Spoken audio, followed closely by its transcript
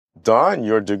Don,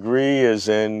 your degree is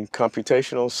in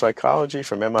computational psychology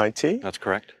from MIT. That's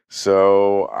correct.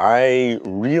 So I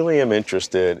really am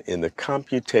interested in the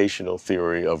computational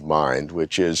theory of mind,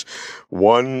 which is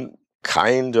one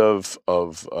kind of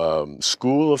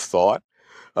school of thought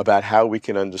about how we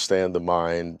can understand the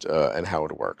mind and how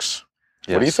it works.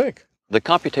 What do you Yes. think? The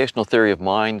computational theory of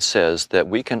mind says that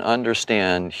we can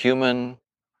understand human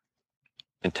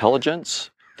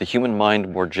intelligence, the human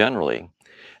mind more generally,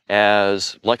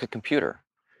 as like a computer.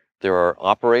 There are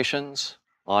operations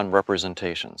on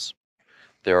representations.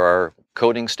 There are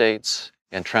coding states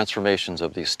and transformations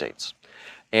of these states.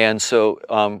 And so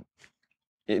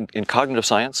in cognitive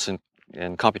science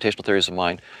and computational theories of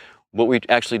mind, what we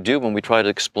actually do when we try to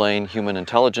explain human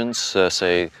intelligence,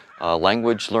 say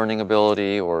language learning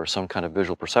ability or some kind of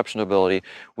visual perception ability,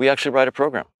 we actually write a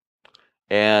program.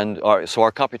 And so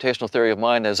our computational theory of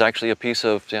mind is actually a piece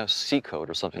of C code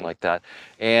or something like that.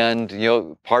 And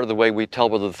part of the way we tell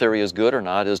whether the theory is good or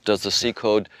not is, does the C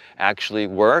code actually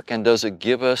work, and does it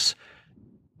give us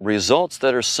results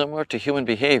that are similar to human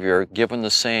behavior given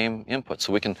the same input?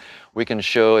 So we can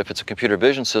show, if it's a computer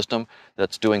vision system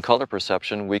that's doing color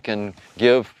perception, we can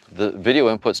give the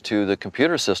video inputs to the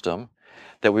computer system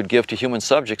that we'd give to human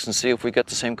subjects and see if we get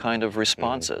the same kind of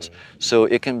responses. So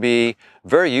it can be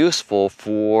very useful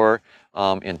for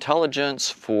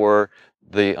intelligence, for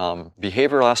the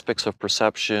behavioral aspects of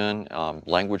perception,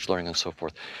 language learning, and so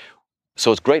forth.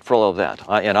 So it's great for all of that,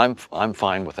 and I'm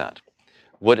fine with that.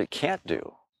 What it can't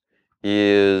do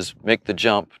is make the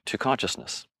jump to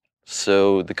consciousness.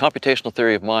 So the computational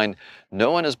theory of mind,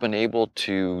 no one has been able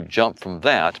to jump from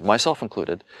that, myself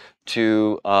included,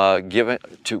 to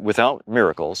without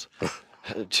miracles,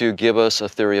 to give us a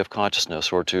theory of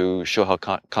consciousness or to show how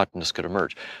consciousness could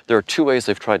emerge. There are two ways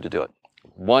they've tried to do it.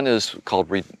 One is called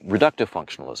reductive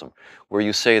functionalism, where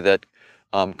you say that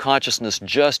consciousness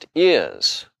just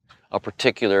is a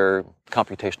particular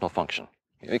computational function.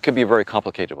 It could be a very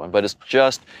complicated one, but it's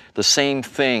just the same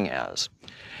thing as.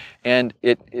 And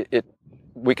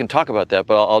we can talk about that,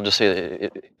 but I'll just say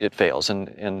that it fails.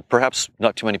 And perhaps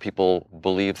not too many people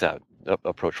believe that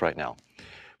approach right now.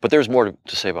 But there's more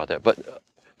to say about that. But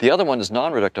the other one is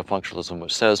non-reductive functionalism,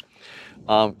 which says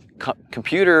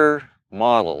computer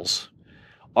models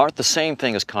aren't the same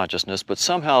thing as consciousness, but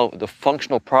somehow the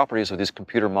functional properties of these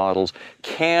computer models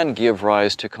can give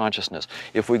rise to consciousness.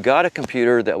 If we got a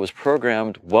computer that was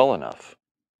programmed well enough,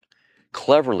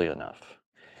 cleverly enough,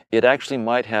 it actually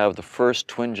might have the first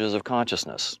twinges of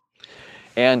consciousness.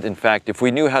 And in fact, if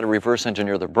we knew how to reverse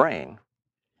engineer the brain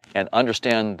and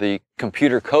understand the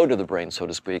computer code of the brain, so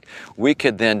to speak, we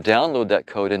could then download that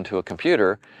code into a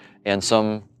computer, and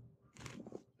some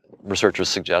researchers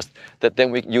suggest that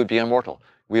then you would be immortal.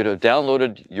 We would have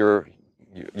downloaded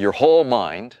your whole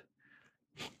mind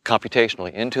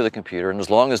computationally into the computer, and as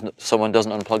long as someone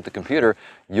doesn't unplug the computer,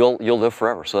 you'll live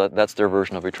forever. So that's their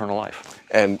version of eternal life.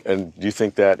 And do you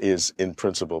think that is in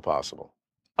principle possible?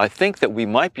 I think that we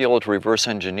might be able to reverse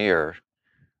engineer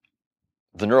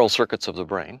the neural circuits of the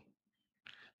brain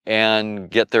and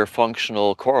get their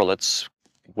functional correlates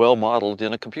well modeled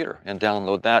in a computer and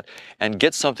download that and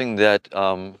get something that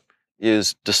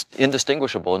is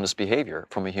indistinguishable in its behavior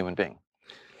from a human being.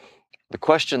 The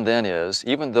question then is,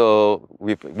 even though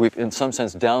we've in some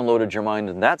sense downloaded your mind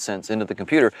in that sense into the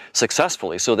computer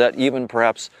successfully, so that even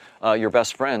perhaps your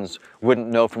best friends wouldn't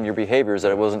know from your behaviors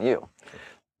that it wasn't you,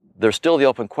 there's still the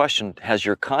open question, has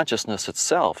your consciousness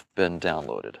itself been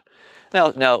downloaded?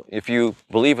 Now, if you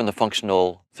believe in the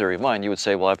functional theory of mind, you would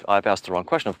say, well, I've asked the wrong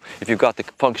question. If you've got the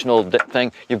functional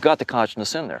thing, you've got the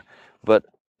consciousness in there. But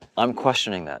I'm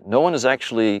questioning that. No one has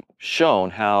actually shown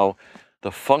how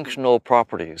the functional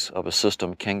properties of a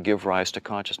system can give rise to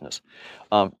consciousness.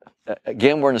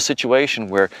 Again, we're in a situation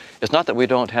where it's not that we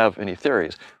don't have any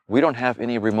theories. We don't have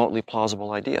any remotely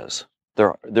plausible ideas.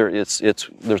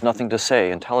 There's nothing to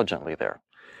say intelligently there.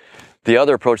 The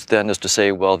other approach then is to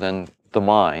say, well, then the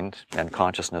mind and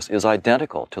consciousness is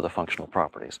identical to the functional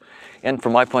properties. And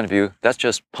from my point of view, that's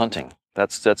just punting.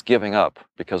 That's giving up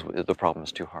because the problem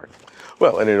is too hard.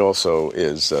 Well, and it also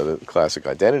is the classic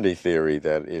identity theory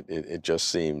that it just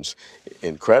seems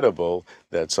incredible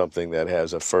that something that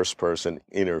has a first-person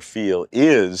inner feel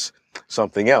is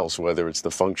something else, whether it's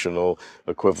the functional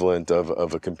equivalent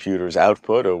of a computer's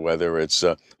output or whether it's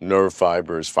nerve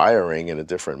fibers firing in a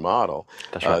different model.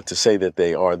 That's right. To say that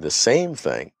they are the same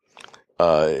thing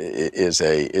it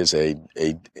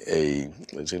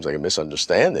seems like a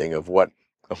misunderstanding of what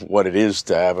it is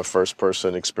to have a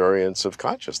first-person experience of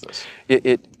consciousness.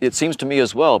 It seems to me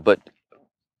as well, but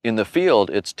in the field,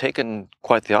 it's taken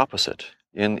quite the opposite.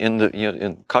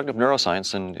 in cognitive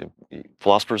neuroscience and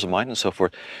philosophers of mind and so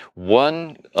forth,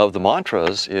 one of the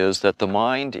mantras is that the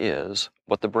mind is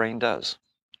what the brain does.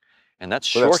 And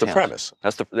that's Well, that's the shorthand. premise.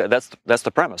 That's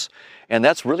the premise. And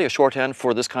that's really a shorthand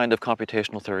for this kind of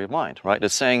computational theory of mind, right?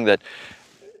 It's saying that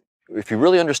if you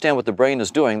really understand what the brain is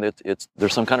doing,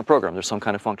 there's some kind of program, there's some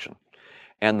kind of function.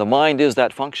 And the mind is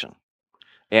that function.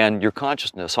 And your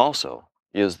consciousness also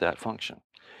is that function.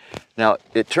 Now,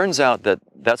 it turns out that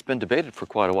that's been debated for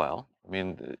quite a while. I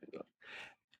mean,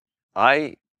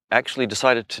 I actually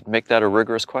decided to make that a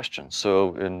rigorous question.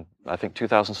 So in, I think,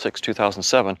 2006,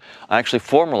 2007, I actually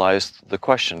formalized the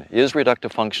question, is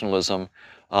reductive functionalism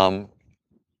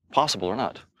possible or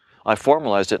not? I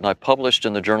formalized it and I published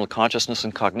in the journal Consciousness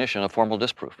and Cognition a formal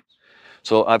disproof.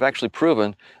 So I've actually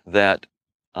proven that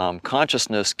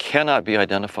consciousness cannot be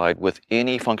identified with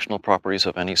any functional properties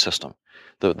of any system.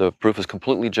 The proof is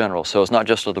completely general, so it's not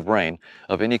just of the brain,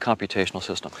 of any computational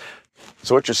system.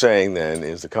 So what you're saying then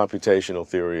is the computational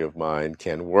theory of mind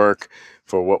can work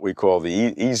for what we call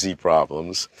the easy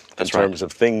problems in terms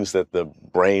of things that the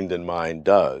brain and mind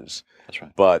does. That's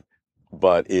right.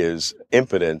 But is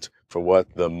impotent for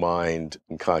what the mind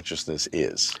and consciousness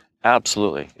is.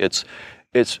 Absolutely.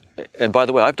 And by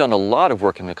the way, I've done a lot of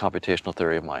work in the computational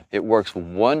theory of mind. It works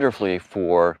wonderfully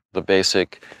for the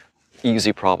basic,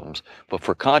 easy problems. But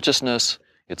for consciousness,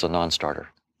 it's a non-starter.